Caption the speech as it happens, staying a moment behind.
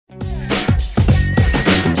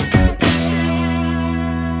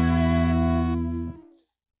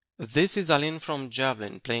This is Alin from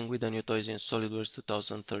Javelin, playing with the new toys in SolidWorks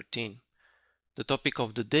 2013. The topic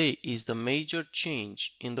of the day is the major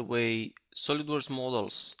change in the way SolidWorks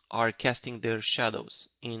models are casting their shadows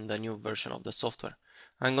in the new version of the software.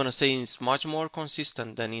 I'm gonna say it's much more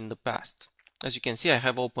consistent than in the past. As you can see, I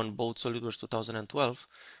have opened both SolidWorks 2012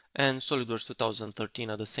 and SolidWorks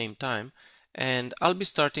 2013 at the same time, and I'll be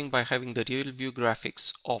starting by having the Realview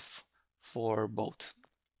graphics off for both.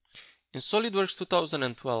 In SolidWorks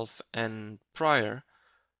 2012 and prior,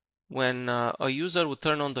 when a user would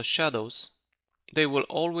turn on the shadows, they will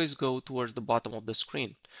always go towards the bottom of the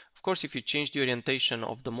screen. Of course, if you change the orientation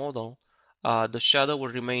of the model, the shadow will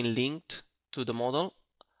remain linked to the model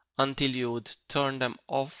until you would turn them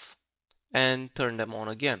off and turn them on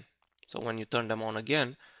again. So when you turn them on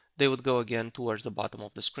again, they would go again towards the bottom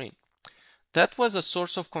of the screen. That was a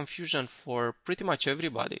source of confusion for pretty much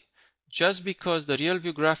everybody, just because the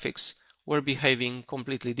Realview graphics were behaving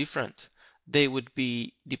completely different. They would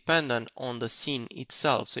be dependent on the scene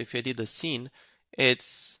itself. So if you edit the scene,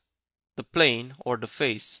 it's the plane or the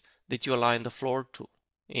face that you align the floor to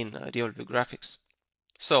in Realview graphics.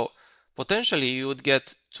 So potentially you would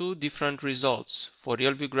get two different results for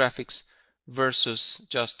Realview graphics versus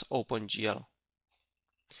just OpenGL.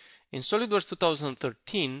 In SolidWorks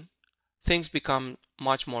 2013, things become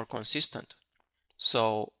much more consistent.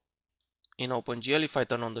 So in OpenGL, if I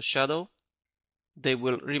turn on the shadow, they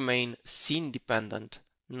will remain scene dependent,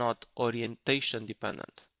 not orientation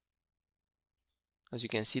dependent. As you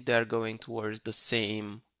can see, they are going towards the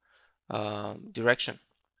same direction.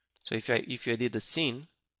 So if you edit the scene,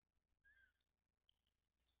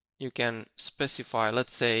 you can specify,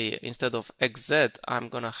 let's say instead of XZ, I'm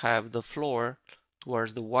gonna have the floor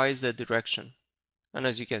towards the YZ direction. And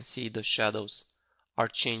as you can see, the shadows are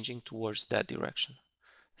changing towards that direction.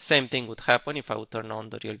 Same thing would happen if I would turn on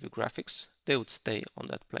the Realview graphics. They would stay on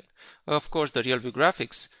that plane. Of course, the Realview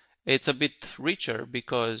graphics, it's a bit richer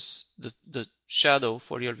because the shadow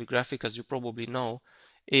for Realview graphic, as you probably know,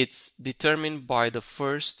 it's determined by the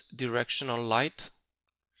first directional light.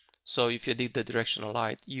 So if you edit the directional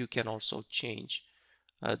light, you can also change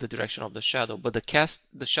the direction of the shadow, but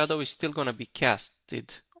the shadow is still going to be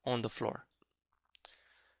casted on the floor.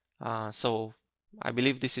 So I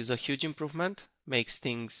believe this is a huge improvement, makes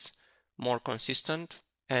things more consistent,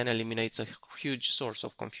 and eliminates a huge source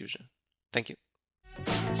of confusion. Thank you.